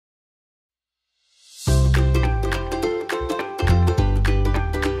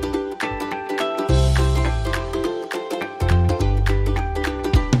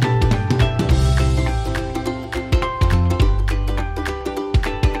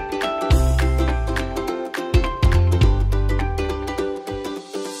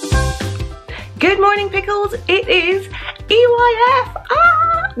morning, Pickles. It is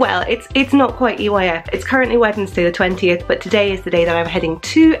EYF. Well, it's not quite EYF. It's currently Wednesday the 20th, but today is the day that I'm heading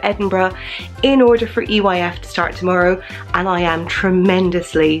to Edinburgh in order for EYF to start tomorrow, and I am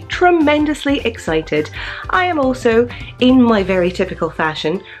tremendously excited. I am also, in my very typical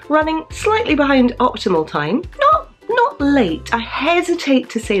fashion, running slightly behind optimal time. Not late. I hesitate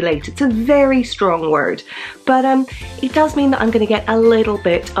to say late. It's a very strong word, but it does mean that I'm going to get a little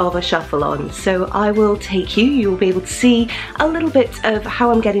bit of a shuffle on. So I will take you. You will be able to see a little bit of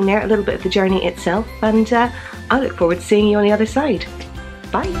how I'm getting there, a little bit of the journey itself, and I look forward to seeing you on the other side.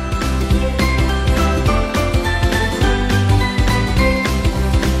 Bye.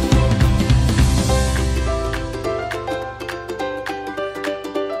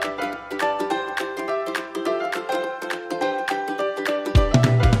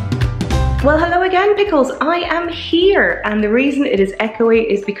 Well, hello again, Pickles. I am here, and the reason it is echoey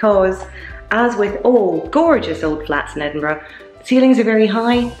is because, as with all gorgeous old flats in Edinburgh, the ceilings are very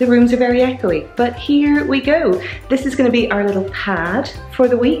high, the rooms are very echoey, but here we go. This is going to be our little pad for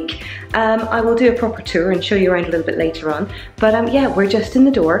the week. I will do a proper tour and show you around a little bit later on, but yeah, we're just in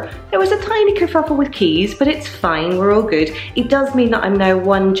the door. There was a tiny kerfuffle with keys, but it's fine, we're all good. It does mean that I'm now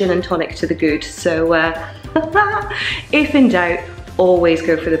one gin and tonic to the good, so if in doubt, always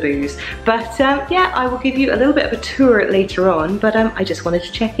go for the booze. But yeah, I will give you a little bit of a tour later on, but I just wanted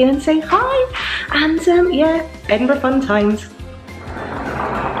to check in and say hi, and yeah, Edinburgh fun times.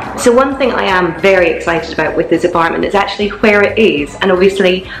 So one thing I am very excited about with this apartment is actually where it is, and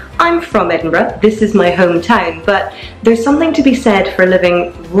obviously I'm from Edinburgh, this is my hometown, but there's something to be said for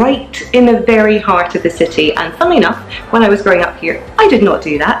living right in the very heart of the city. And funnily enough, when I was growing up here, I did not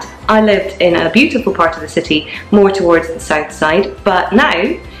do that. I lived in a beautiful part of the city, more towards the south side, but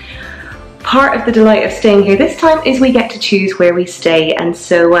now part of the delight of staying here this time is we get to choose where we stay. And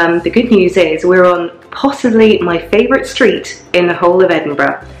so the good news is we're on possibly my favourite street in the whole of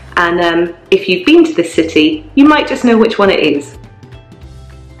Edinburgh. And if you've been to this city, you might just know which one it is.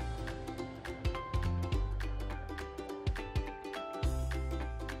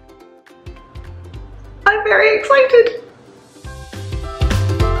 I'm very excited.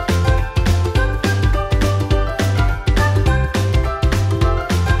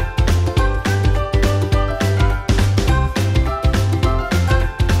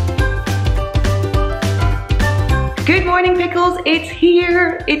 Good morning, Pickles. It's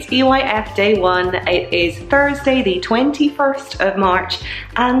here. It's EYF day one. It is Thursday the 21st of March,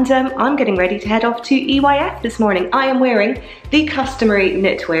 and I'm getting ready to head off to EYF this morning. I am wearing the customary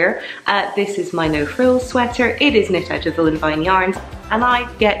knitwear. This is my no frills sweater. It is knit out of Vicariously yarns, and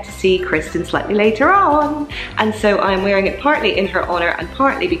I get to see Kristen slightly later on. And so I'm wearing it partly in her honour and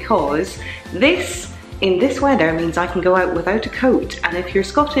partly because in this weather means I can go out without a coat, and if you're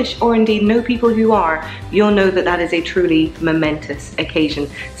Scottish or indeed know people who are, you'll know that that is a truly momentous occasion.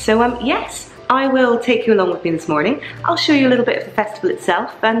 So yes, I will take you along with me this morning. I'll show you a little bit of the festival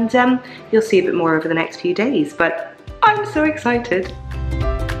itself, and you'll see a bit more over the next few days, but I'm so excited.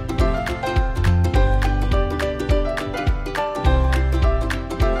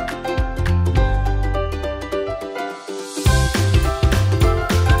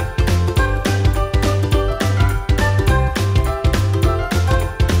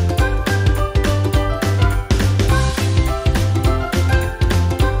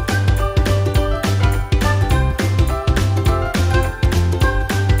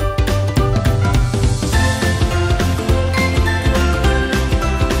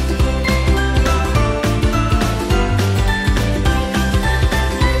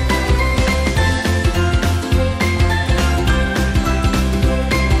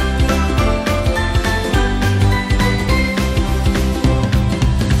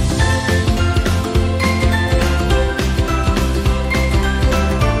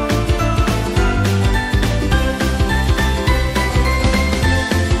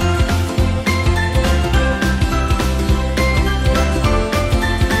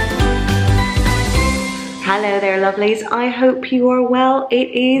 Hello there, lovelies. I hope you are well. It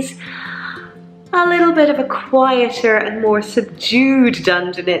is a little bit of a quieter and more subdued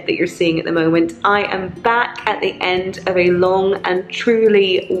dunderknit that you're seeing at the moment. I am back at the end of a long and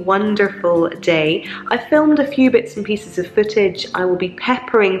truly wonderful day. I filmed a few bits and pieces of footage. I will be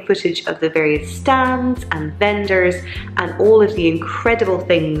peppering footage of the various stands and vendors and all of the incredible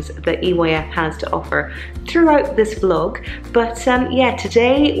things that EYF has to offer throughout this vlog. But yeah,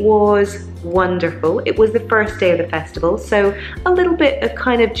 today was wonderful. It was the first day of the festival, so a little bit of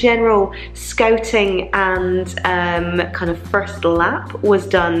kind of general scouting and kind of first lap was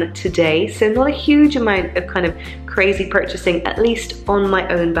done today, so not a huge amount of kind of crazy purchasing, at least on my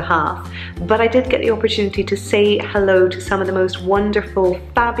own behalf, but I did get the opportunity to say hello to some of the most wonderful,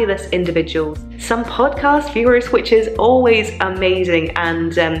 fabulous individuals, some podcast viewers, which is always amazing,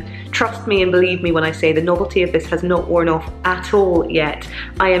 and trust me and believe me when I say the novelty of this has not worn off at all yet.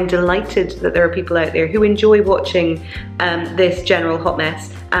 I am delighted that there are people out there who enjoy watching this general hot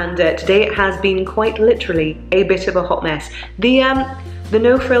mess, and today it has been quite literally a bit of a hot mess. The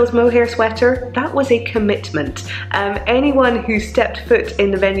no frills mohair sweater, that was a commitment. Anyone who stepped foot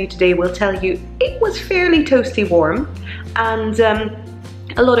in the venue today will tell you it was fairly toasty warm, and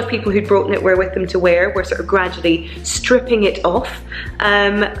a lot of people who'd brought knitwear with them to wear were sort of gradually stripping it off.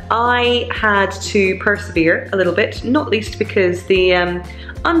 I had to persevere a little bit, not least because the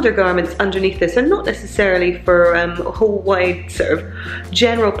undergarments underneath this are not necessarily for a whole wide sort of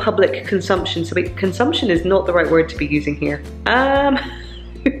general public consumption. So consumption is not the right word to be using here.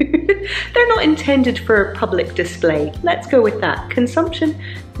 They're not intended for public display. Let's go with that. Consumption?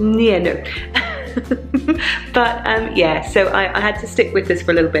 Yeah, no. But yeah, so I had to stick with this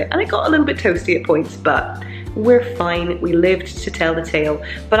for a little bit, and it got a little bit toasty at points, but we're fine. We lived to tell the tale.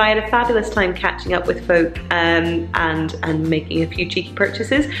 But I had a fabulous time catching up with folk and making a few cheeky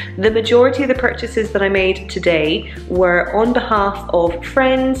purchases. The majority of the purchases that I made today were on behalf of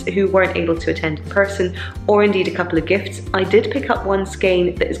friends who weren't able to attend in person, or indeed a couple of gifts. I did pick up one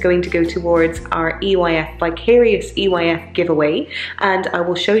skein that is going to go towards our EYF Vicarious EYF giveaway, and I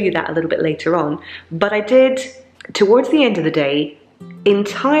will show you that a little bit later on. But I did, towards the end of the day,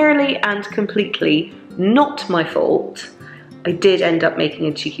 entirely and completely not my fault, I did end up making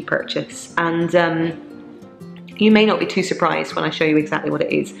a cheeky purchase, and you may not be too surprised when I show you exactly what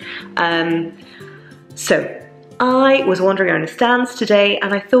it is. So I was wandering around the stands today,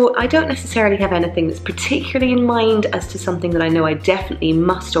 and I thought I don't necessarily have anything that's particularly in mind as to something that I know I definitely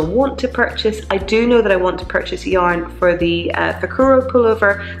must or want to purchase. I do know that I want to purchase yarn for the Vicaro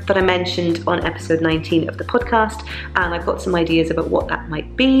pullover that I mentioned on episode 19 of the podcast, and I've got some ideas about what that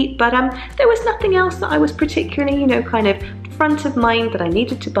might be, but there was nothing else that I was particularly, you know, kind of front of mind that I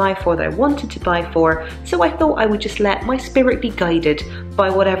needed to buy for, that I wanted to buy for, so I thought I would just let my spirit be guided by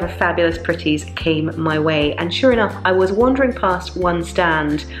whatever fabulous pretties came my way. And sure enough, I was wandering past one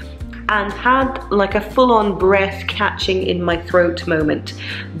stand and had like a full-on breath catching in my throat moment,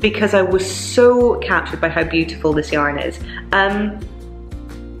 because I was so captured by how beautiful this yarn is.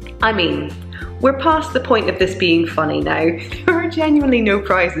 I mean, we're past the point of this being funny now. There are genuinely no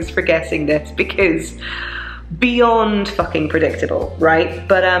prizes for guessing this, because beyond fucking predictable, right?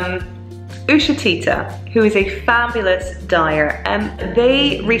 But Usha Tita, who is a fabulous dyer,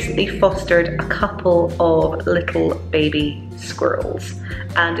 they recently fostered a couple of little baby squirrels,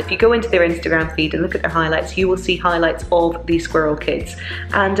 and if you go into their Instagram feed and look at their highlights, you will see highlights of the squirrel kids,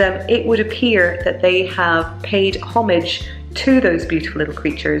 and it would appear that they have paid homage to those beautiful little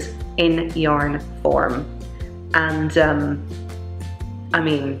creatures in yarn form. And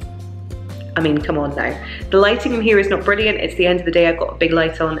I mean, come on now. The lighting in here is not brilliant. It's the end of the day. I've got a big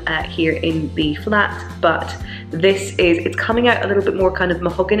light on here in the flat, but it's coming out a little bit more kind of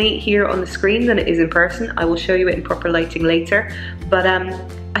mahogany here on the screen than it is in person. I will show you it in proper lighting later, but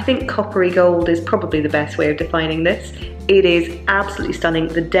I think coppery gold is probably the best way of defining this. It is absolutely stunning.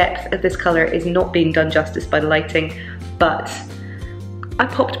 The depth of this color is not being done justice by the lighting, but I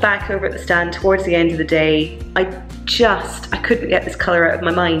popped back over at the stand towards the end of the day. I couldn't get this colour out of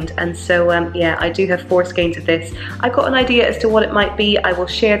my mind, and so yeah, I do have 4 skeins of this. I've got an idea as to what it might be. I will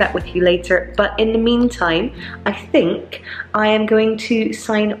share that with you later, but in the meantime, I think I am going to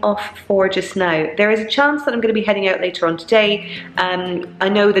sign off for just now. There is a chance that I'm going to be heading out later on today. I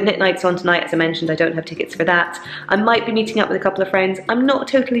know the knit night's on tonight, as I mentioned. I don't have tickets for that. I might be meeting up with a couple of friends. I'm not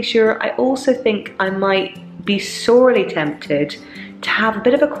totally sure. I also think I might be sorely tempted to have a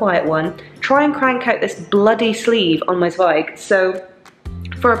bit of a quiet one, try and crank out this bloody sleeve on my Zweig. So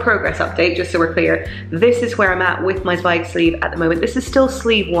for a progress update, just so we're clear, this is where I'm at with my Zweig sleeve at the moment. This is still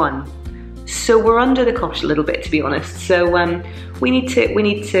sleeve 1, so we're under the cosh a little bit, to be honest. So we need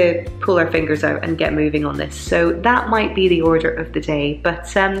to pull our fingers out and get moving on this. So that might be the order of the day.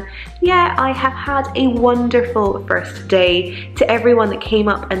 But yeah, I have had a wonderful first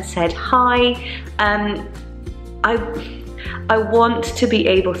I want to be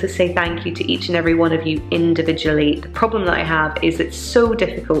able to say thank you to each and every one of you individually. The problem that I have is it's so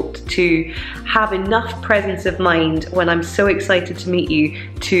difficult to have enough presence of mind when I'm so excited to meet you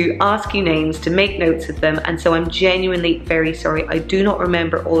to ask you names, to make notes of them, and so I'm genuinely very sorry. I do not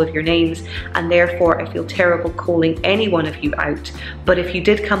remember all of your names, and therefore I feel terrible calling any one of you out. But if you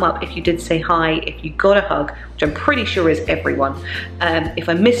did come up, if you did say hi, if you got a hug, which I'm pretty sure is everyone, if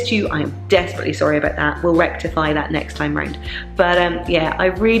I missed you, I am desperately sorry about that. We'll rectify that next time round. But yeah, I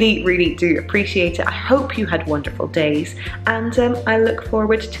really do appreciate it. I hope you had wonderful days, and I look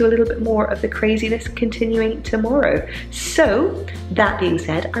forward to a little bit more of the craziness continuing tomorrow. So that being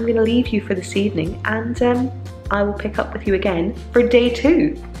said, I'm going to leave you for this evening, and I will pick up with you again for day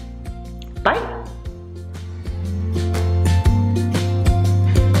 2. Bye.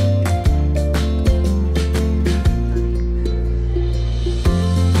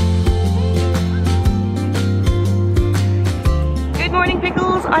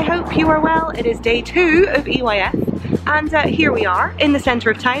 I hope you are well. It is day 2 of EYF, and here we are in the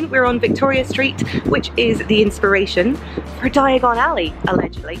centre of town. We're on Victoria Street, which is the inspiration for Diagon Alley,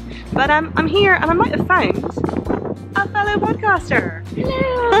 allegedly. But I'm here, and I might have found a fellow podcaster.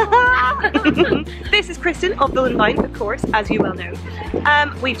 Hello! This is Kristen of the Vine, of course, as you well know.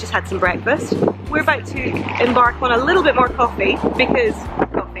 We've just had some breakfast. We're about to embark on a little bit more coffee, because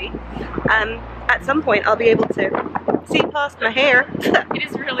coffee. At some point I'll be able to see past my hair. It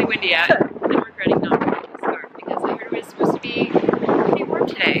is really windy out. I'm regretting not wearing the scarf because I heard it was supposed to be pretty warm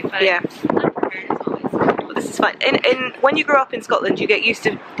today, but yeah. I'm prepared as always. Well, this is fine. When you grow up in Scotland, you get used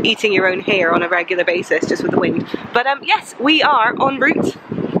to eating your own hair on a regular basis, just with the wind. But yes, we are en route.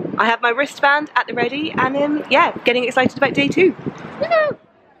 I have my wristband at the ready, and yeah, getting excited about day 2. Woo!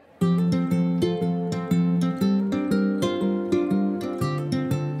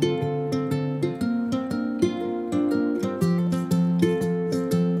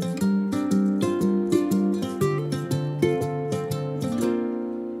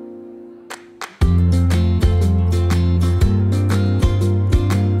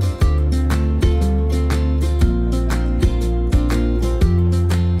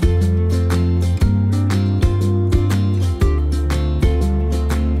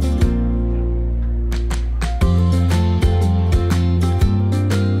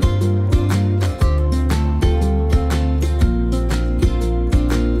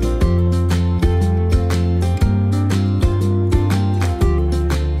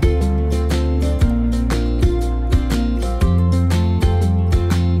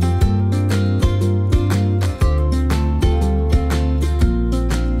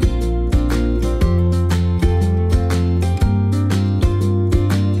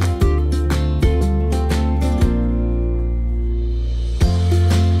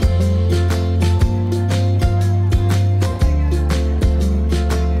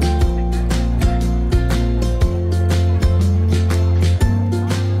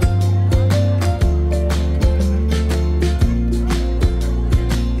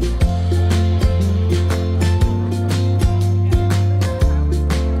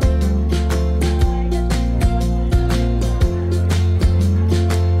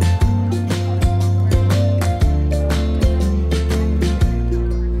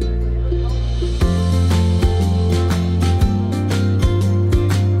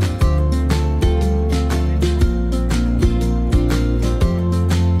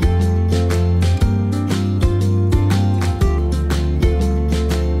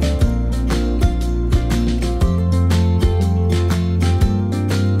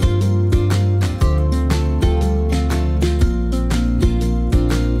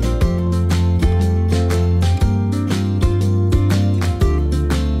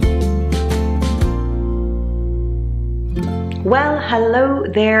 Well, hello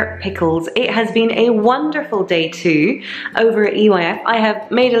there, Pickles. It has been a wonderful day 2 over at EYF. I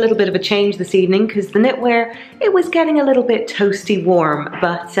have made a little bit of a change this evening because the knitwear, it was getting a little bit toasty warm,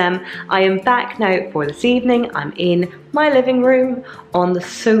 but I am back now for this evening. I'm in my living room on the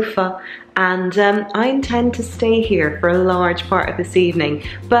sofa, and I intend to stay here for a large part of this evening.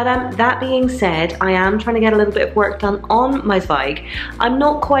 But that being said, I am trying to get a little bit of work done on my Zweig. I'm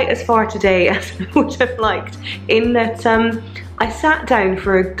not quite as far today as I would have liked, in that I sat down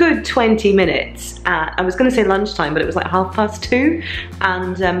for a good 20 minutes at, I was going to say lunchtime, but it was like 2:30,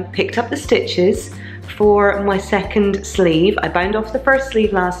 and picked up the stitches for my second sleeve. I bound off the first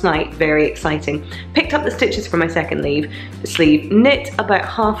sleeve last night, very exciting. Picked up the stitches for my second sleeve, knit about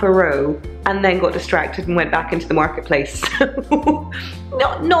half a row, and then got distracted and went back into the marketplace.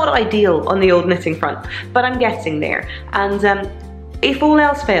 not ideal on the old knitting front, but I'm getting there. And if all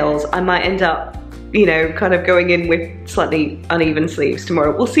else fails, I might end up you know, kind of going in with slightly uneven sleeves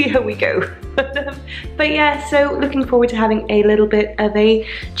tomorrow. We'll see how we go. But yeah, so looking forward to having a little bit of a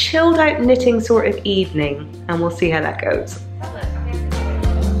chilled out knitting sort of evening, and we'll see how that goes.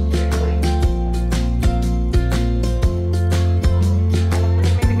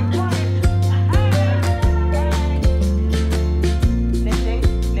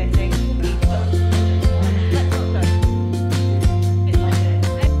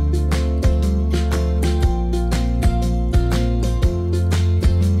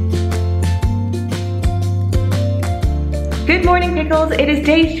 Good morning, Pickles. It is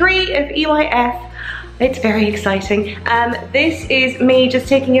day 3 of EYF. It's very exciting. This is me just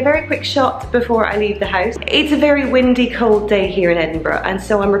taking a very quick shot before I leave the house. It's a very windy, cold day here in Edinburgh, and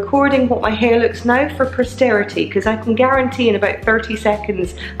so I'm recording what my hair looks now for posterity, because I can guarantee in about 30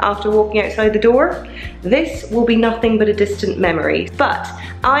 seconds after walking outside the door, this will be nothing but a distant memory. But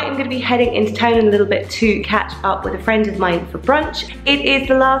I am going to be heading into town in a little bit to catch up with a friend of mine for brunch. It is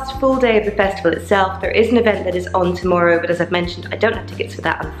the last full day of the festival itself. There is an event that is on tomorrow, but as I've mentioned, I don't have tickets for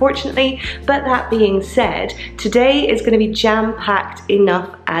that, unfortunately. But that being said, today is going to be jam-packed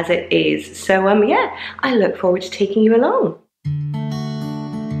enough as it is. So yeah, I look forward to taking you along.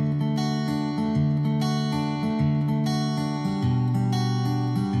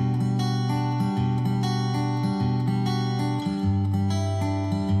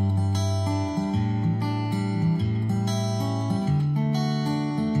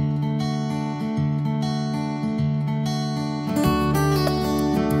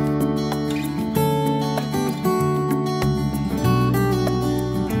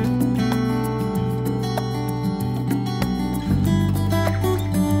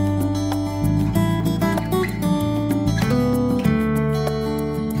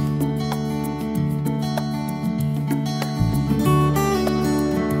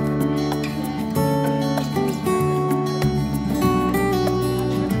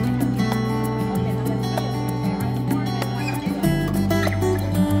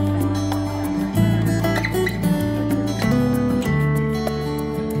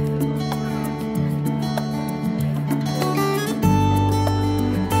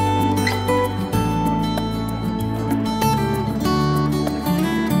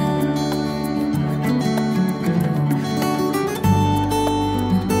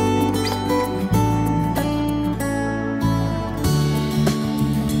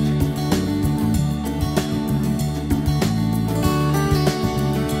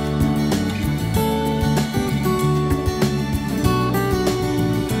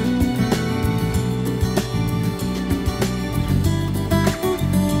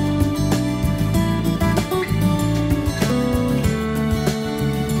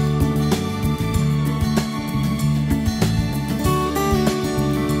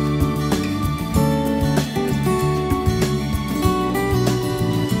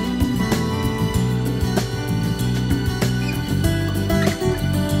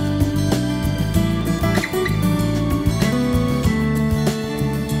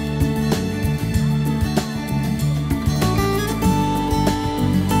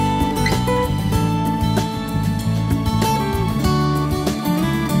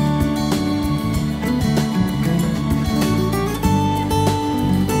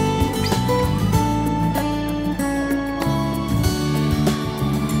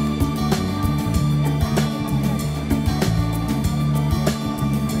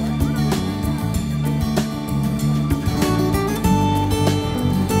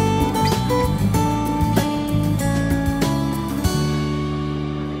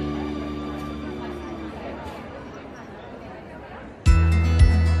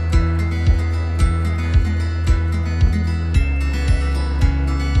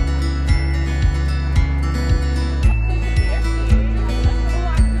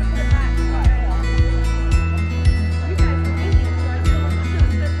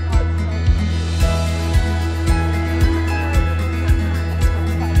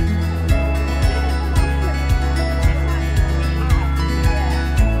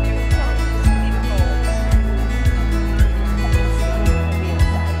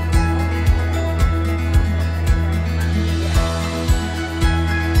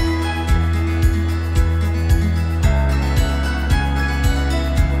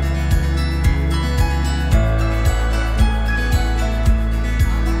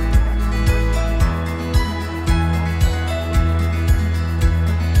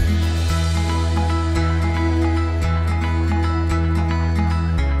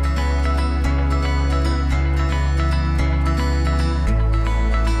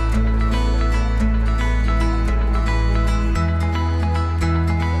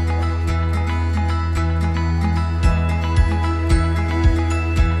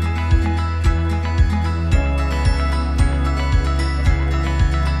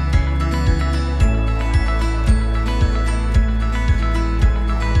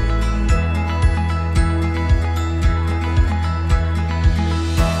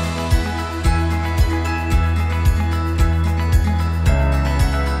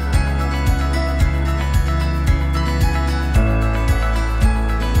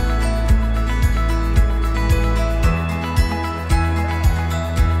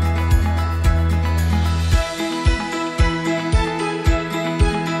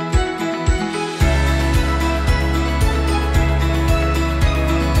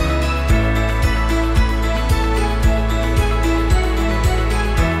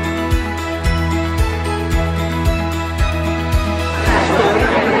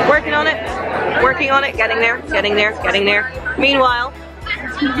 there, getting there, getting there. Meanwhile,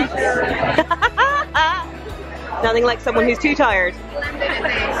 nothing like someone who's too tired.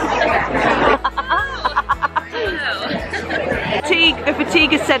 The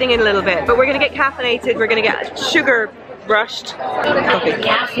fatigue is setting in a little bit, but we're gonna get caffeinated, we're gonna get sugar rushed.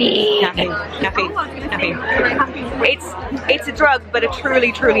 Caffeine. It's a drug, but a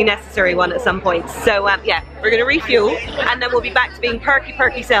truly necessary one at some point. So yeah, we're gonna refuel, and then we'll be back to being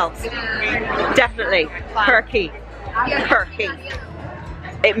perky selves. Definitely, perky.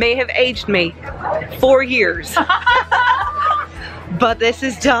 It may have aged me 4 years, but this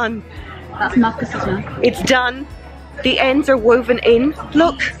is done. It's done. The ends are woven in.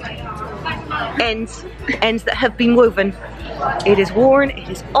 Look, ends that have been woven. It is worn, it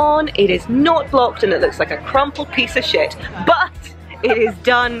is on, it is not blocked, and it looks like a crumpled piece of shit. But it is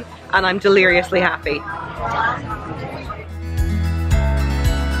done, and I'm deliriously happy.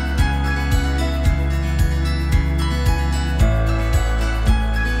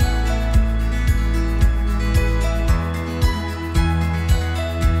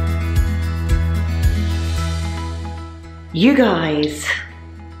 You guys,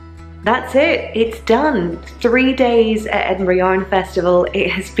 that's it, it's done. 3 days at Edinburgh Yarn Festival. It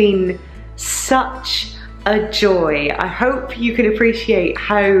has been such a joy. I hope you can appreciate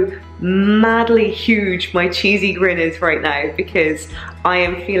how madly huge my cheesy grin is right now, because I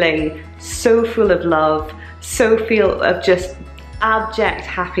am feeling so full of love, so full of just abject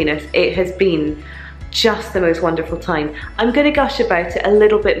happiness. It has been just the most wonderful time. I'm going to gush about it a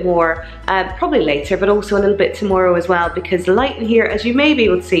little bit more, probably later, but also a little bit tomorrow as well, because the light in here, as you may be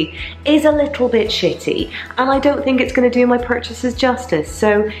able to see, is a little bit shitty, and I don't think it's going to do my purchases justice.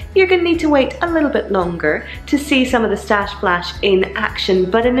 So you're going to need to wait a little bit longer to see some of the Stash Flash in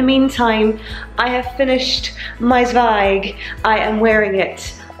action. But in the meantime, I have finished my Zweig. I am wearing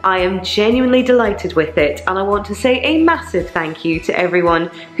it. I am genuinely delighted with it, and I want to say a massive thank you to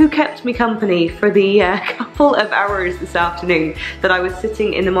everyone who kept me company for the couple of hours this afternoon that I was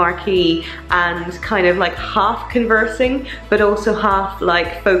sitting in the marquee and kind of like half conversing, but also half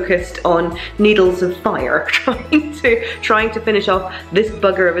like focused on needles of fire, trying to finish off this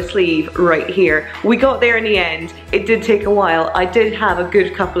bugger of a sleeve right here. We got there in the end. It did take a while. I did have a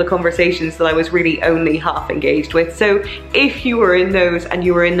good couple of conversations that I was really only half engaged with, so if you were in those and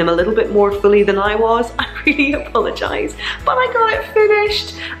you were in them a little bit more fully than I was, I really apologise, but I got it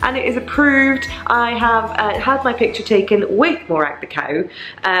finished and it is approved. I have had my picture taken with Morak the cow,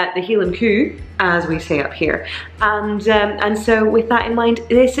 the heel and coo, as we say up here, and so with that in mind,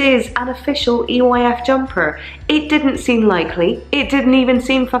 this is an official EYF jumper. It didn't seem likely, it didn't even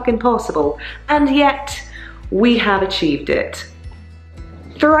seem fucking possible, and yet we have achieved it.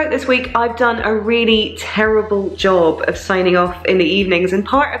 Throughout this week, I've done a really terrible job of signing off in the evenings, and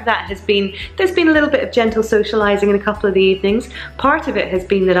part of that has been, there's been a little bit of gentle socialising in a couple of the evenings. Part of it has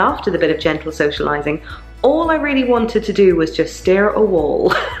been that after the bit of gentle socialising, all I really wanted to do was just stare at a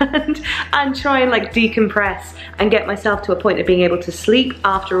wall and try and like decompress and get myself to a point of being able to sleep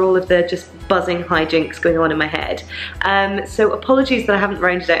after all of the just buzzing hijinks going on in my head. So apologies that I haven't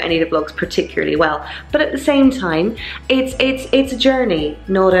rounded out any of the vlogs particularly well, but at the same time, it's a journey,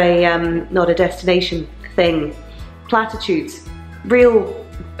 not a destination thing. Platitudes, real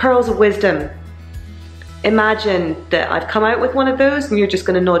pearls of wisdom. Imagine that I've come out with one of those and you're just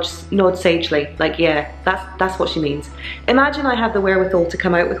going to nod sagely, like, yeah, that's what she means. Imagine I have the wherewithal to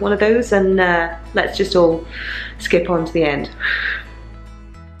come out with one of those, and let's just all skip on to the end.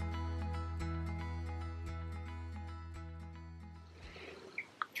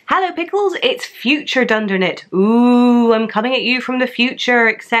 Hello Pickles, it's future dunderknit. Ooh, I'm coming at you from the future,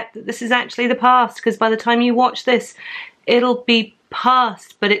 except that this is actually the past, because by the time you watch this, it'll be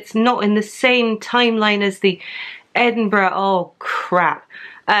past, but it's not in the same timeline as the Edinburgh. Oh crap.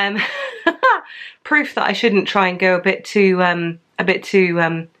 Proof that I shouldn't try and go a bit too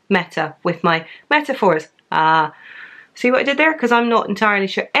meta with my metaphors. See what I did there? Because I'm not entirely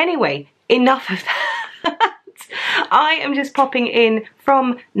sure. Anyway, enough of that. I am just popping in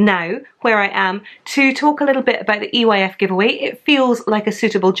from now, where I am, to talk a little bit about the EYF giveaway. It feels like a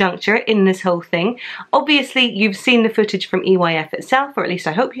suitable juncture in this whole thing. Obviously, you've seen the footage from EYF itself, or at least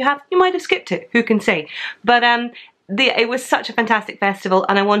I hope you have. You might have skipped it, who can say. But it was such a fantastic festival,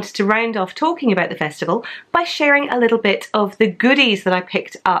 and I wanted to round off talking about the festival by sharing a little bit of the goodies that I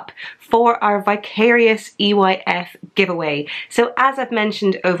picked up for our Vicarious EYF giveaway. So as I've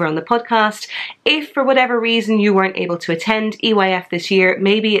mentioned over on the podcast, if for whatever reason you weren't able to attend EYF this year,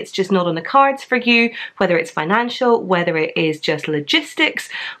 maybe it's just not on the cards for you, whether it's financial, whether it is just logistics,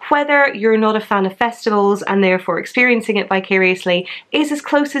 whether you're not a fan of festivals and therefore experiencing it vicariously is as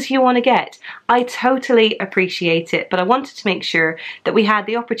close as you want to get. I totally appreciate it, but I wanted to make sure that we had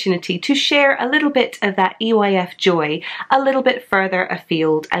the opportunity to share a little bit of that EYF joy a little bit further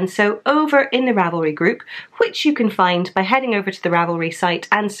afield. And so over in the Ravelry group, which you can find by heading over to the Ravelry site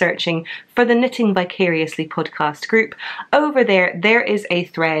and searching for the Knitting Vicariously podcast group, over there is a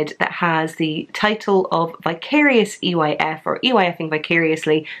thread that has the title of Vicarious EYF or EYF-ing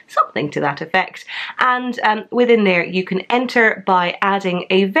Vicariously, something to that effect. And within there you can enter by adding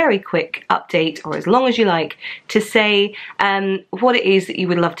a very quick update, or as long as you like, to say what it is that you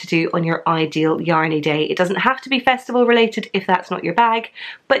would love to do on your ideal yarny day. It doesn't have to be festival related if that's not your bag,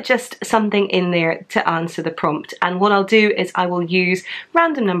 but just something in there to answer the prompt. And what I'll do is I will use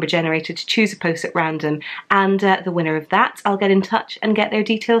random number generator to choose a post at random, and the winner of that, I'll get in touch and get their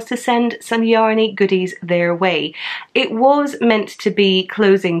details to send some yarny goodies their way. It was meant to be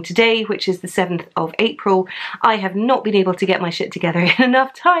closing today, which is the 7th of April. I have not been able to get my shit together in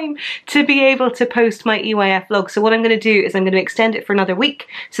enough time to be able to post my EYF vlog. So what I'm going to do is I'm going to extend it for another week.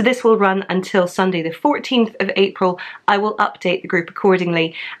 So this will run until Sunday the 14th of April. I will update the group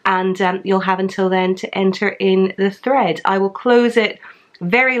accordingly, and you'll have until then to enter in the thread. I will close it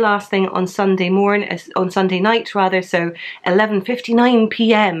very last thing on Sunday night rather, so 11:59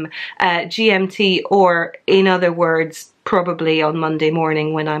 p.m. GMT, or in other words, probably on Monday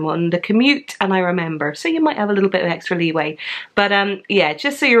morning when I'm on the commute and I remember. So you might have a little bit of extra leeway. But yeah,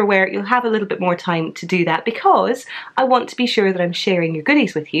 just so you're aware, you'll have a little bit more time to do that, because I want to be sure that I'm sharing your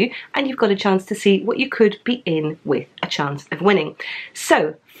goodies with you and you've got a chance to see what you could be in with a chance of winning.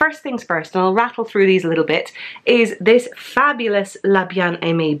 So first things first, and I'll rattle through these a little bit, is this fabulous La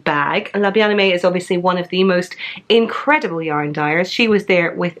Bien-Aimée bag. La Bien-Aimée is obviously one of the most incredible yarn dyers. She was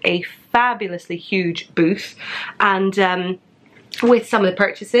there with a fabulously huge booth, and with some of the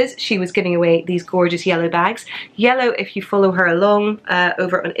purchases she was giving away these gorgeous yellow bags. Yellow, if you follow her along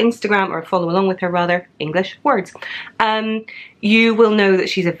over on Instagram, or follow along with her rather, English words, you will know that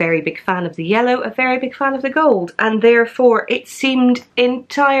she's a very big fan of the yellow, a very big fan of the gold, and therefore it seemed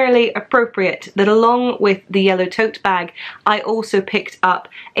entirely appropriate that along with the yellow tote bag I also picked up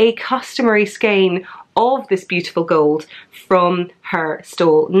a customary skein of this beautiful gold from her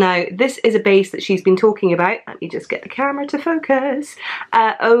stall. Now this is a base that she's been talking about, let me just get the camera to focus,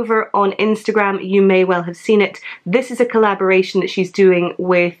 over on Instagram. You may well have seen it. This is a collaboration that she's doing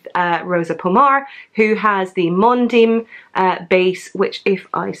with Rosa Pomar, who has the Mondim base, which if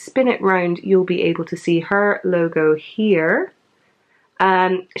I spin it round you'll be able to see her logo here.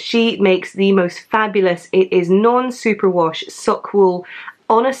 She makes the most fabulous, it is non-superwash sock wool.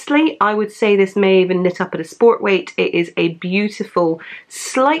 Honestly, I would say this may even knit up at a sport weight. It is a beautiful,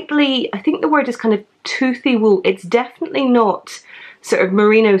 slightly, I think the word is kind of toothy wool. It's definitely not sort of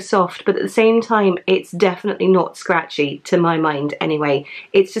merino soft, but at the same time, it's definitely not scratchy to my mind anyway.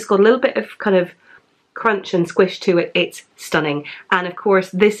 It's just got a little bit of kind of crunch and squish to it. It's stunning. And of course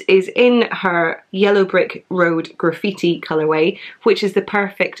this is in her Yellow Brick Road graffiti colorway, which is the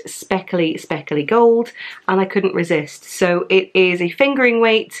perfect speckly gold, and I couldn't resist. So it is a fingering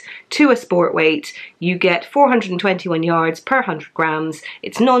weight to a sport weight. You get 421 yards per 100 grams.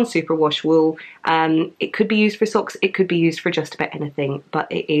 It's non-superwash wool. It could be used for socks, it could be used for just about anything, but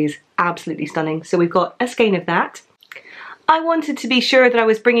it is absolutely stunning. So we've got a skein of that. I wanted to be sure that I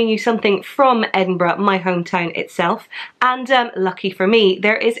was bringing you something from Edinburgh, my hometown itself, and lucky for me,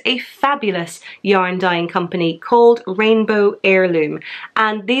 there is a fabulous yarn dyeing company called Rainbow Heirloom,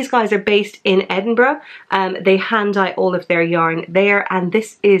 and these guys are based in Edinburgh. They hand dye all of their yarn there, and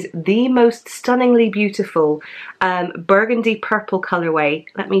this is the most stunningly beautiful burgundy purple colorway.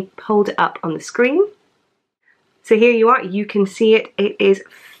 Let me hold it up on the screen. So here you are, you can see it. It is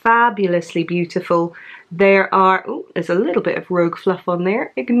fabulously beautiful. There are, oh, there's a little bit of rogue fluff on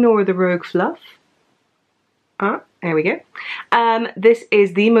there. Ignore the rogue fluff. Ah, there we go. This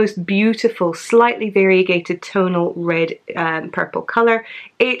is the most beautiful, slightly variegated tonal red purple colour.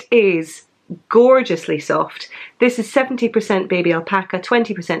 It is gorgeously soft. This is 70% baby alpaca,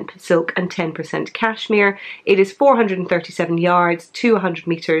 20% silk and 10% cashmere. It is 437 yards to 100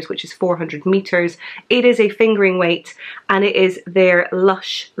 meters, which is 400 meters. It is a fingering weight, and it is their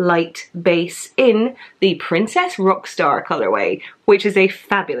lush light base in the Princess Rockstar colorway, which is a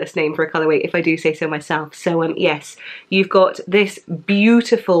fabulous name for a colourway if I do say so myself. So yes, you've got this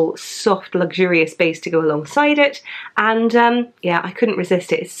beautiful, soft, luxurious base to go alongside it, and yeah, I couldn't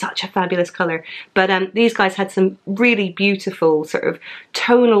resist it. It's such a fabulous colour. But these guys had some really beautiful sort of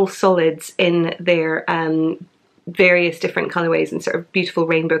tonal solids in their various different colorways and sort of beautiful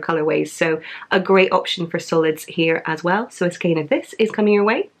rainbow colorways, so a great option for solids here as well. So a skein of this is coming your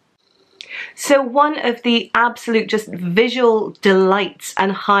way. So one of the absolute just visual delights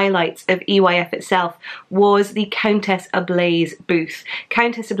and highlights of EYF itself was the Countess Ablaze booth.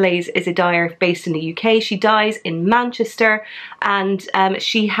 Countess Ablaze is a dyer based in the UK. She dyes in Manchester, and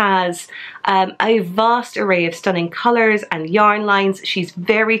she has a vast array of stunning colours and yarn lines. She's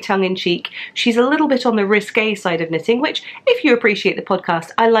very tongue-in-cheek. She's a little bit on the risque side of knitting, which, if you appreciate the podcast,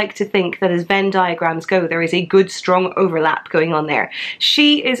 I like to think that as Venn diagrams go, there is a good strong overlap going on there.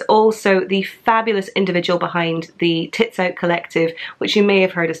 She is also the fabulous individual behind the Tits Out Collective, which you may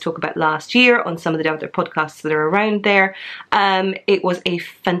have heard us talk about last year on some of the other podcasts that are around there. It was a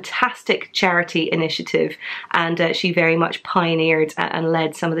fantastic charity initiative, and she very much pioneered and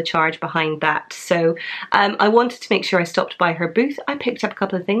led some of the charge behind that. So I wanted to make sure I stopped by her booth. I picked up a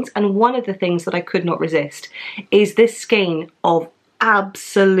couple of things, and one of the things that I could not resist is this skein of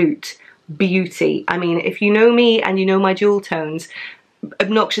absolute beauty. I mean, if you know me and you know my jewel tones,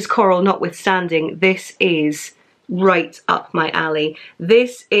 obnoxious coral notwithstanding, this is right up my alley.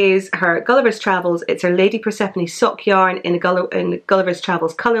 This is her Gulliver's Travels. It's her Lady Persephone sock yarn in Gulliver's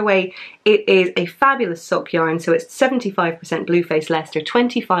Travels colorway. It is a fabulous sock yarn, so it's 75% Blueface Leicester,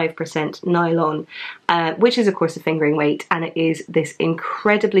 25% nylon, which is of course a fingering weight, and it is this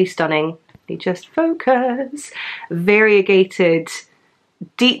incredibly stunning, let me just focus, variegated,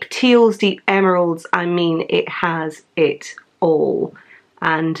 deep teals, deep emeralds. I mean, it has it all.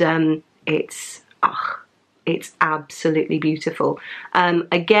 And it's absolutely beautiful.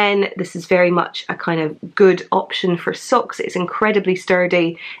 Again, this is very much a kind of good option for socks. It's incredibly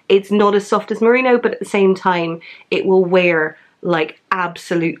sturdy. It's not as soft as merino, but at the same time, it will wear like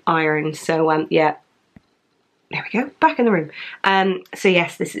absolute iron. So yeah, there we go, back in the room. So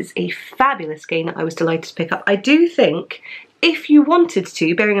yes, this is a fabulous skein that I was delighted to pick up. I do think, if you wanted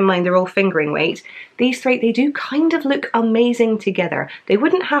to, bearing in mind they're all fingering weight, these three, they do kind of look amazing together. They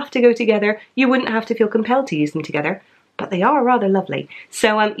wouldn't have to go together, you wouldn't have to feel compelled to use them together, but they are rather lovely.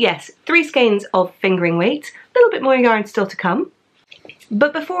 So yes, 3 skeins of fingering weight, a little bit more yarn still to come.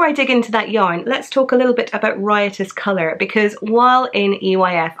 But before I dig into that yarn, let's talk a little bit about Riotous Colour, because while in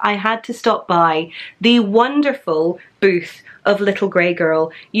EYF, I had to stop by the wonderful booth of Little Grey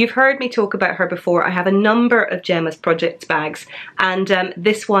Girl. You've heard me talk about her before. I have a number of Gemma's project bags, and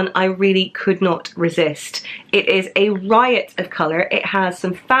this one I really could not resist. It is a riot of colour. It has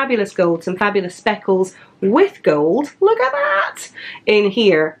some fabulous gold, some fabulous speckles with gold, look at that, in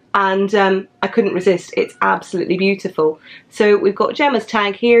here, and I couldn't resist. It's absolutely beautiful. So we've got Gemma's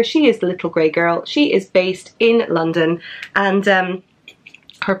tag here. She is the Little Grey Girl. She is based in London, and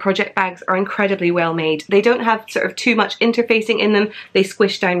her project bags are incredibly well made. They don't have sort of too much interfacing in them. They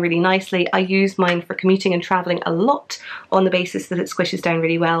squish down really nicely. I use mine for commuting and traveling a lot on the basis that it squishes down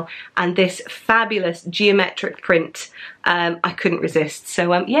really well. And this fabulous geometric print, I couldn't resist.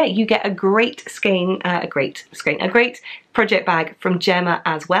 So yeah, you get a great skein, a great project bag from Gemma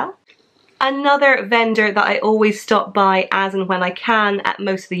as well. Another vendor that I always stop by as and when I can at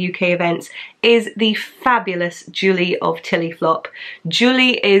most of the UK events is the fabulous Julie of Tillyflop.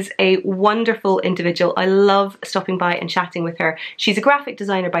 Julie is a wonderful individual. I love stopping by and chatting with her. She's a graphic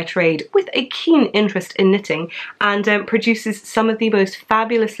designer by trade with a keen interest in knitting, and produces some of the most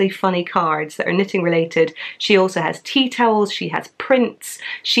fabulously funny cards that are knitting related. She also has tea towels, she has prints.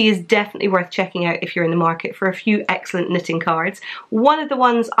 She is definitely worth checking out if you're in the market for a few excellent knitting cards. One of the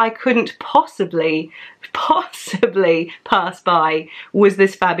ones I couldn't possibly pass by was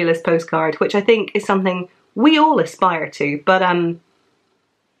this fabulous postcard, which I think is something we all aspire to, but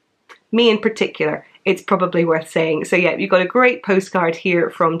me in particular, it's probably worth saying. So yeah, you've got a great postcard here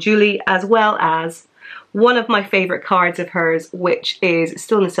from Julie, as well as one of my favourite cards of hers, which is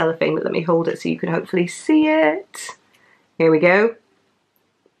still in the cellophane, but let me hold it so you can hopefully see it. Here we go.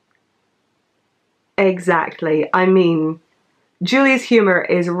 Exactly, I mean, Julie's humour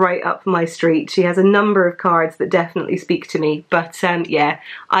is right up my street. She has a number of cards that definitely speak to me, but yeah,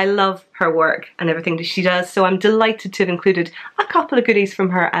 I love her work and everything that she does, so I'm delighted to have included a couple of goodies from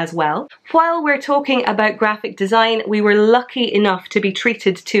her as well. While we're talking about graphic design, we were lucky enough to be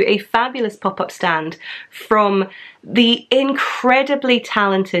treated to a fabulous pop-up stand from the incredibly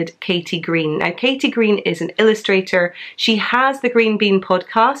talented Katie Green. Now, Katie Green is an illustrator. She has the Green Bean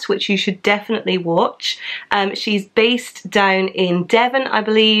podcast, which you should definitely watch. She's based down in Devon, I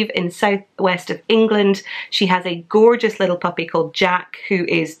believe, in the southwest of England. She has a gorgeous little puppy called Jack, who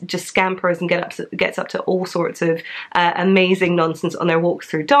is just scampers and gets up to all sorts of amazing nonsense on their walks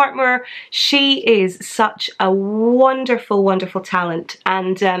through Dartmoor. She is such a wonderful, wonderful talent,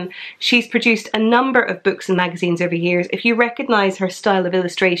 and she's produced a number of books and magazines over years. If you recognise her style of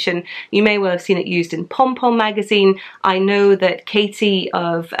illustration, you may well have seen it used in Pom Pom magazine. I know that Katie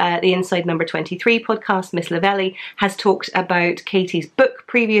of the Inside Number 23 podcast, Miss Lavelli, has talked about Katie's book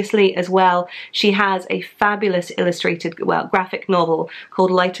previously as well. She has a fabulous illustrated, well, graphic novel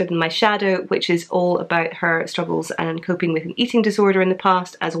called Lighter Than My Shadow, which is all about her struggles and coping with an eating disorder in the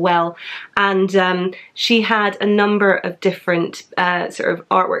past as well. And she had a number of different sort of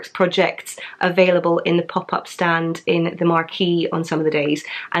artworks projects available in the pop-up stand in the marquee on some of the days,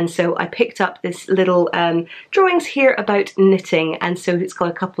 and so I picked up this little drawings here about knitting, and so it's got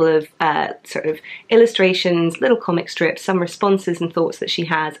a couple of sort of illustrations, little comic strips, some responses and thoughts that she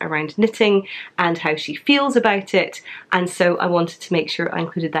has around knitting and how she feels about it, and so I wanted to make sure I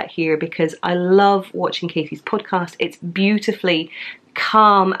included that here because I love watching Katie's podcast. It's beautifully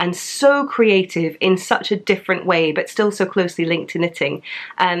calm and so creative in such a different way, but still so closely linked to knitting.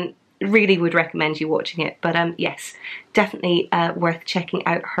 Really would recommend you watching it, but yes, definitely worth checking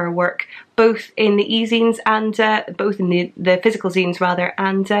out her work, both in the e-zines and both in the physical zines rather,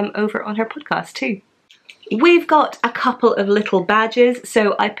 and over on her podcast too. We've got a couple of little badges,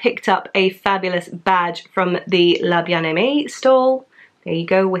 so I picked up a fabulous badge from the La Bien-Aimée stall. There you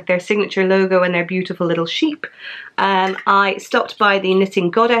go, with their signature logo and their beautiful little sheep. I stopped by the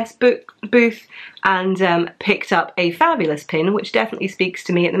Knitting Goddess booth and picked up a fabulous pin, which definitely speaks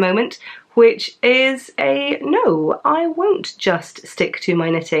to me at the moment, which is a no, I won't just stick to my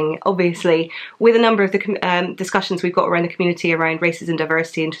knitting. Obviously, with a number of the discussions we've got around the community around racism,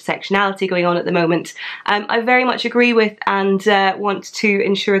 diversity, intersectionality going on at the moment, I very much agree with and want to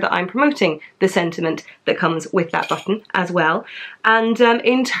ensure that I'm promoting the sentiment that comes with that button as well. And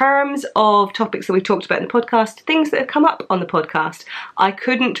in terms of topics that we've talked about in the podcast, things that have come up on the podcast, I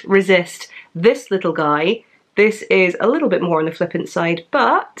couldn't resist this little guy. This is a little bit more on the flippant side,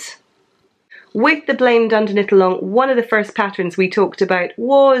 but with the Blame Dunderknit Along, one of the first patterns we talked about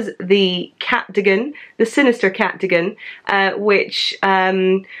was the catdigan, the sinister catdigan, which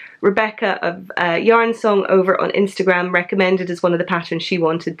Rebecca of Yarn Song over on Instagram recommended as one of the patterns she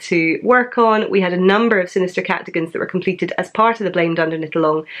wanted to work on. We had a number of sinister catdigans that were completed as part of the Blame Dunderknit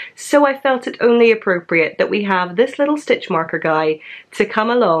Along, so I felt it only appropriate that we have this little stitch marker guy to come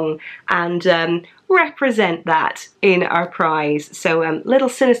along and represent that in our prize. So little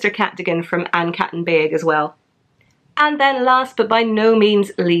sinister catdigan from Anne Cattenbeig as well. And then last but by no means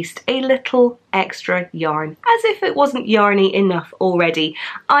least, a little extra yarn. As if it wasn't yarny enough already,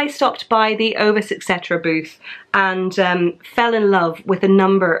 I stopped by the Ovis Etc. booth and fell in love with a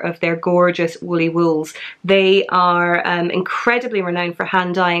number of their gorgeous woolly wools. They are incredibly renowned for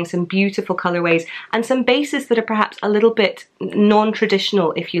hand dyeing some beautiful colourways and some bases that are perhaps a little bit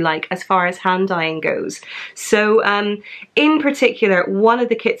non-traditional, if you like, as far as hand dyeing goes. So in particular, one of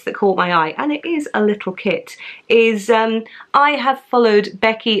the kits that caught my eye, and it is a little kit, is I have followed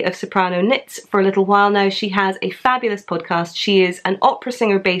Becky of Soprano Knits for a little while now. She has a fabulous podcast. She is an opera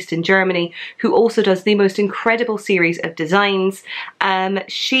singer based in Germany who also does the most incredible series of designs.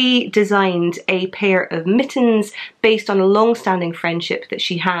 She designed a pair of mittens based on a long-standing friendship that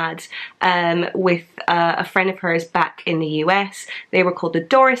she had with a friend of hers back in the US. They were called the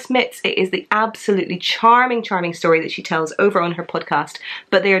Doris mitts. It is the absolutely charming, charming story that she tells over on her podcast,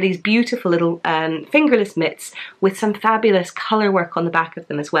 but they are these beautiful little fingerless mitts with some fabulous colour work on the back of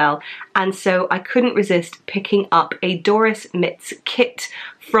them as well. And so I couldn't resist picking up a Doris mitts kit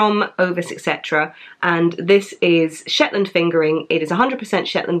from Ovis Etc. And this is Shetland fingering. It is 100%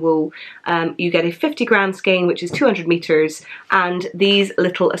 Shetland wool. You get a 50-gram skein, which is 200 meters, and these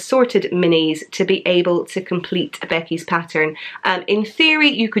little assorted minis to be able to complete Becky's pattern. In theory,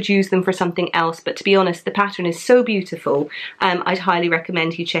 you could use them for something else, but to be honest, the pattern is so beautiful. I'd highly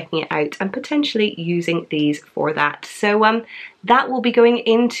recommend you checking it out and potentially using these for that. So that will be going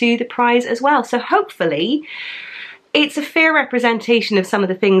into the prize as well. So hopefully it's a fair representation of some of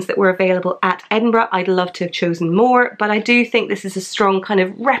the things that were available at Edinburgh. I'd love to have chosen more, but I do think this is a strong kind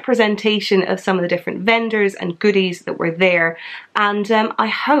of representation of some of the different vendors and goodies that were there. And I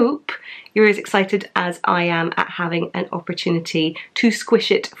hope you're as excited as I am at having an opportunity to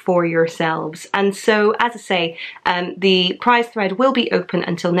squish it for yourselves. And so, as I say, the prize thread will be open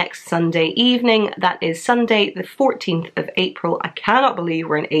until next Sunday evening. That is Sunday the 14th of April. I cannot believe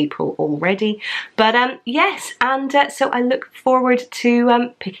we're in April already. But yes, and so I look forward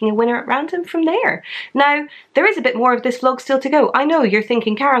to picking a winner at random from there. Now, there is a bit more of this vlog still to go. I know you're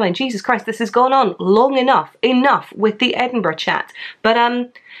thinking, Caroline, Jesus Christ, this has gone on long enough with the Edinburgh chat. But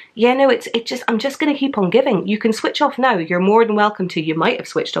yeah, no, I'm just going to keep on giving. You can switch off now. You're more than welcome to. You might have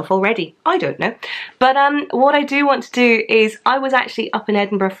switched off already. I don't know. But what I do want to do is, I was actually up in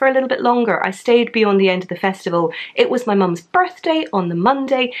Edinburgh for a little bit longer. I stayed beyond the end of the festival. It was my mum's birthday on the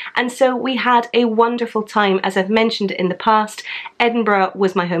Monday, and so we had a wonderful time. As I've mentioned in the past, Edinburgh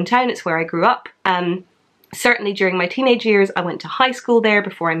was my hometown. It's where I grew up. Certainly during my teenage years, I went to high school there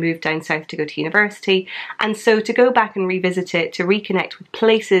before I moved down south to go to university. And so to go back and revisit it, to reconnect with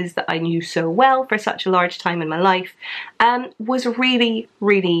places that I knew so well for such a large time in my life, was really,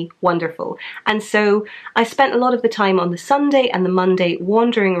 really wonderful. And so I spent a lot of the time on the Sunday and the Monday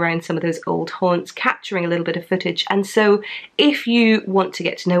wandering around some of those old haunts, capturing a little bit of footage. And so if you want to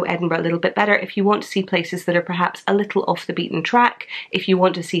get to know Edinburgh a little bit better, if you want to see places that are perhaps a little off the beaten track, if you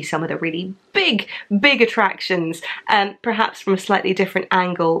want to see some of the really big attractions, perhaps from a slightly different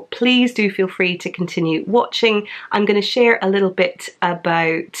angle, please do feel free to continue watching. I'm going to share a little bit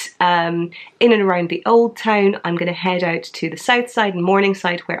about in and around the old town. I'm going to head out to the south side and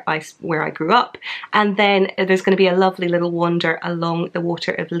Morningside where I grew up, and then there's going to be a lovely little wander along the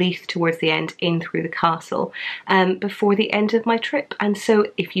water of Leith towards the end in through the castle before the end of my trip. And so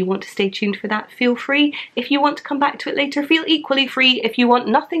if you want to stay tuned for that, feel free. If you want to come back to it later, feel equally free. If you want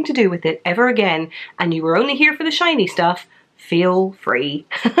nothing to do with it ever again and you were only here for the shiny stuff, feel free.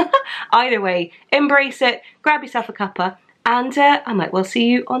 Either way, embrace it, grab yourself a cuppa, and I might well see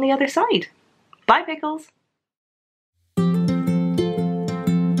you on the other side. Bye, Pickles.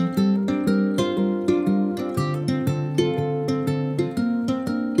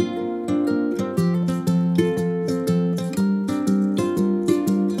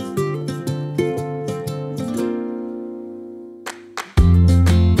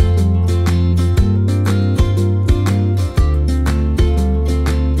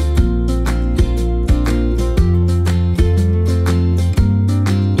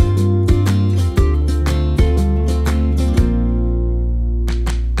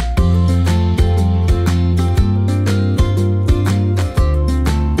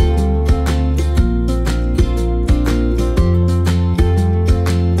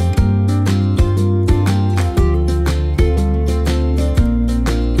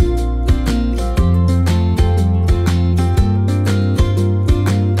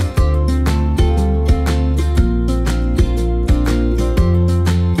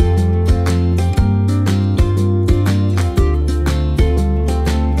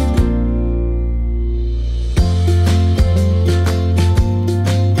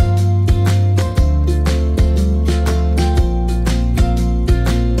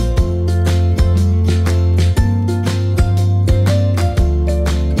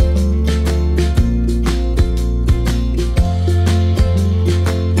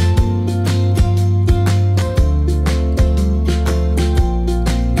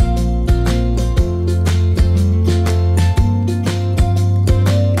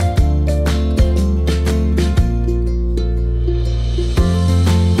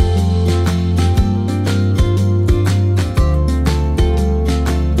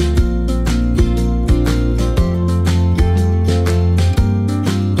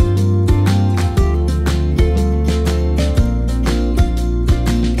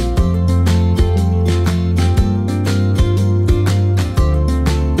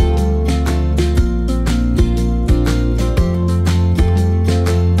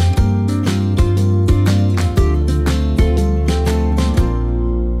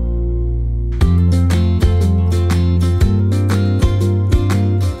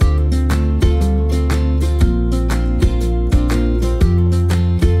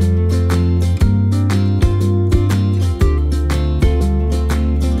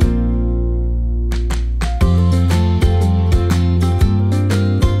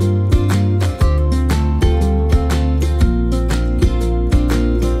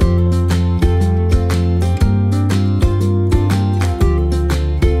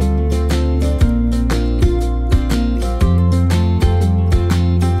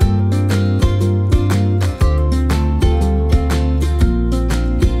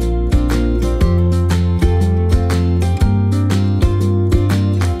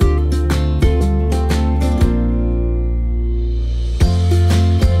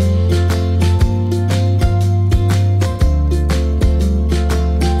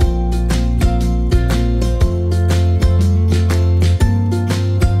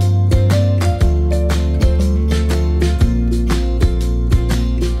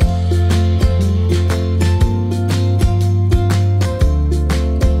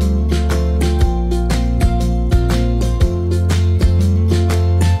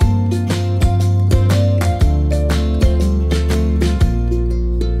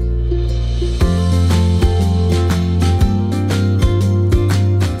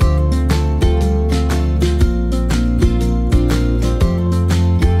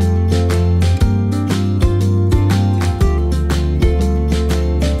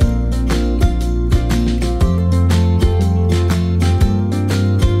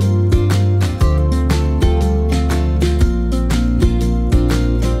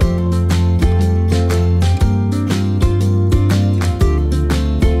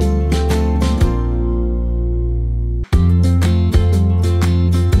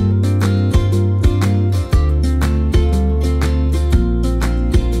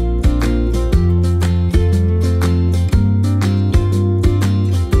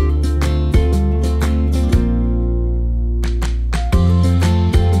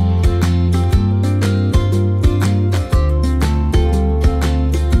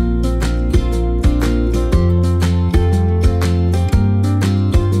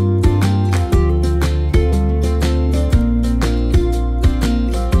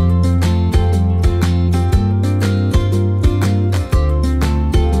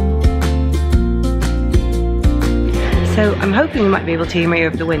 hoping you might be able to hear me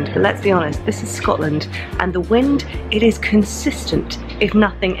over the wind, but let's be honest, this is Scotland, and the wind, it is consistent, if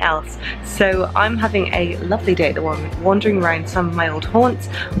nothing else. So I'm having a lovely day at the moment, wandering around some of my old haunts,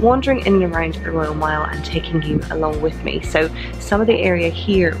 wandering in and around the Royal Mile and taking you along with me. So some of the area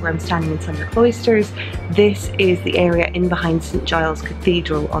here where I'm standing in some of the cloisters, this is the area in behind St Giles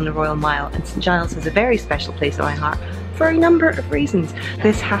Cathedral on the Royal Mile, and St Giles is a very special place in my heart for a number of reasons.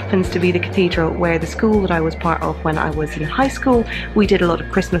 This happens to be the cathedral where the school that I was part of when I was in high school, we did a lot of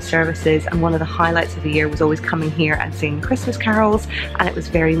Christmas services, and one of the highlights of the year was always coming here and singing Christmas carols, and it was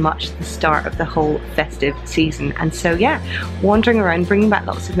very much the start of the whole festive season. And so yeah, wandering around, bringing back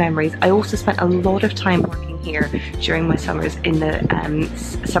lots of memories. I also spent a lot of time working here during my summers in the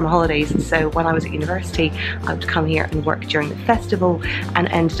summer holidays. So when I was at university, I would come here and work during the festival, and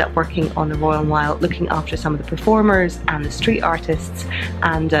ended up working on the Royal Mile, looking after some of the performers and the street artists,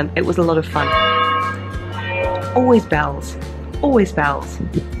 and it was a lot of fun. Always bells, always bells.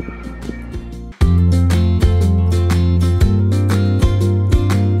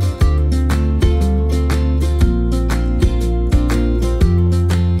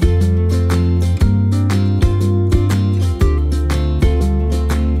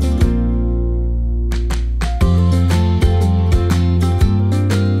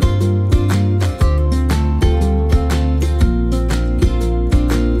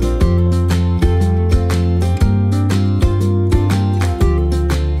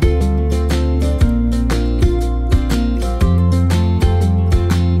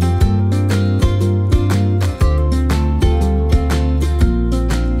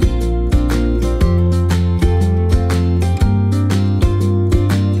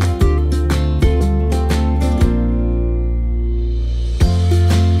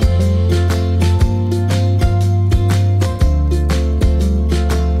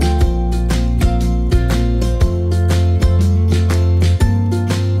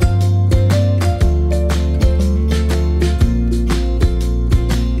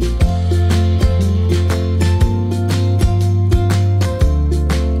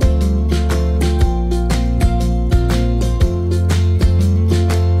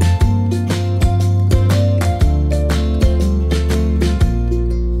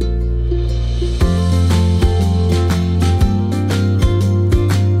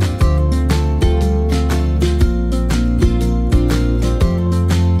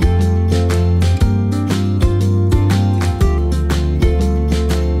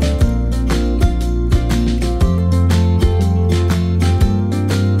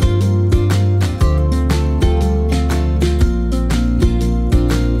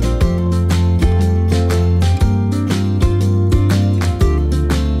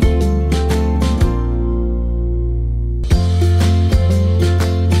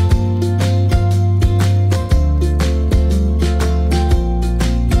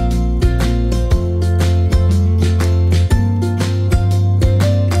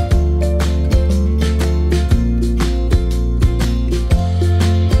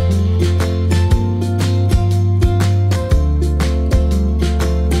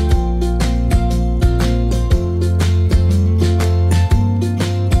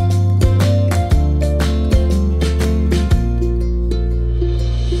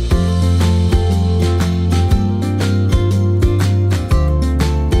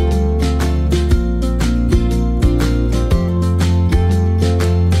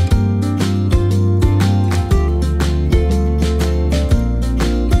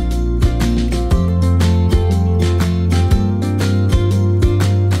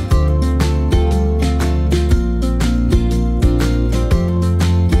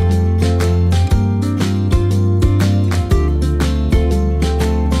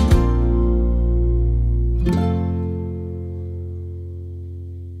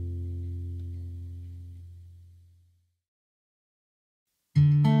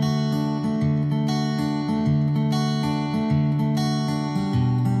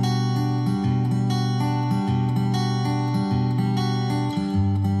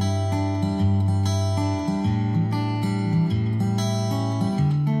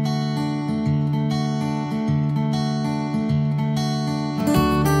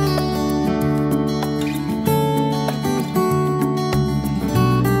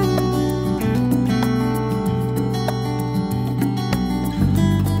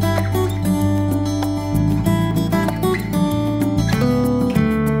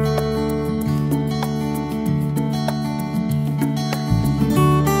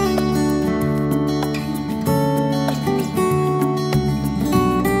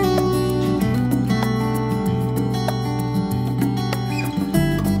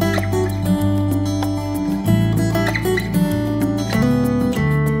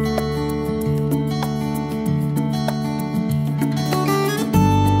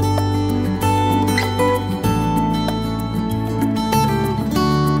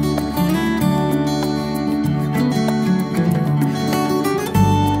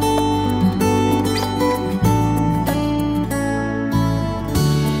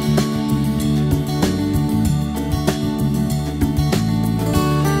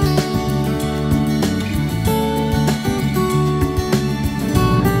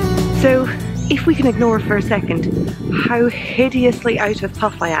 So if we can ignore for a second how hideously out of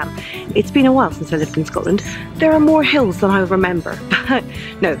puff I am, it's been a while since I lived in Scotland. There are more hills than I remember. But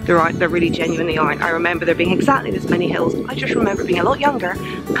no, there aren't, there really genuinely aren't. I remember there being exactly this many hills. I just remember being a lot younger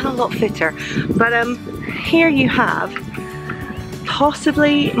and a lot fitter. But here you have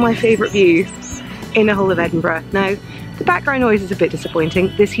possibly my favourite view in the whole of Edinburgh. Now, the background noise is a bit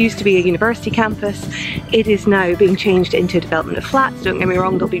disappointing. This used to be a university campus. It is now being changed into a development of flats. Don't get me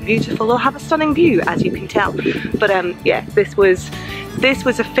wrong, they'll be beautiful. They'll have a stunning view, as you can tell. But yeah, this was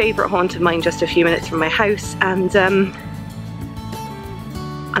a favourite haunt of mine just a few minutes from my house, and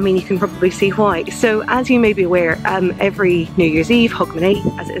I mean, you can probably see why. So as you may be aware, every New Year's Eve,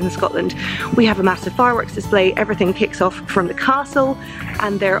 Hogmanay, as it is in Scotland, we have a massive fireworks display. Everything kicks off from the castle,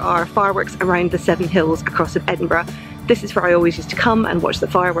 and there are fireworks around the 7 hills across Edinburgh. This is where I always used to come and watch the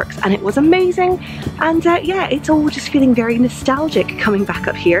fireworks, and it was amazing. And yeah, it's all just feeling very nostalgic coming back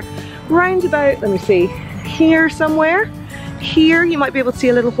up here. Round about, let me see, here somewhere. Here you might be able to see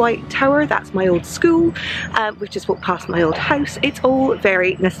a little white tower. That's my old school. We've just walked past my old house. It's all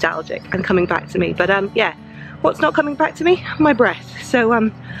very nostalgic and coming back to me. But yeah, what's not coming back to me? My breath. So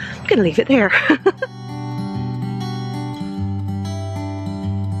I'm gonna leave it there.